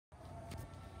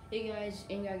Hey guys,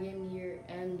 Inga Game here,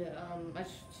 and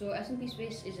so SMP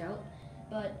Space is out,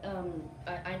 but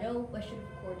I know I should have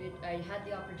recorded. I had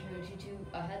the opportunity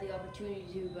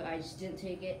to, but I just didn't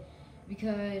take it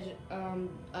because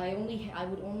I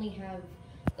would only have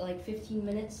like 15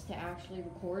 minutes to actually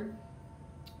record,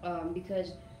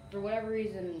 because for whatever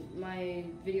reason my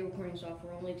video recording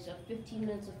software only accepts 15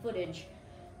 minutes of footage,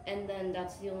 and then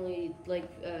that's the only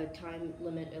time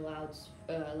limit allows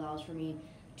for me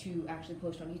to actually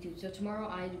post on YouTube. So tomorrow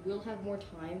I will have more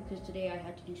time because today I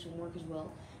had to do some work as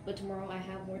well. But tomorrow I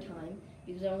have more time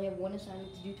because I only have one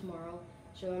assignment to do tomorrow.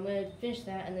 So I'm gonna finish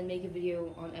that and then make a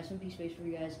video on SMP Space for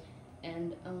you guys.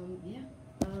 And yeah,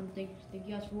 thank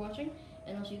you guys for watching,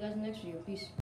 and I'll see you guys in the next video. Peace.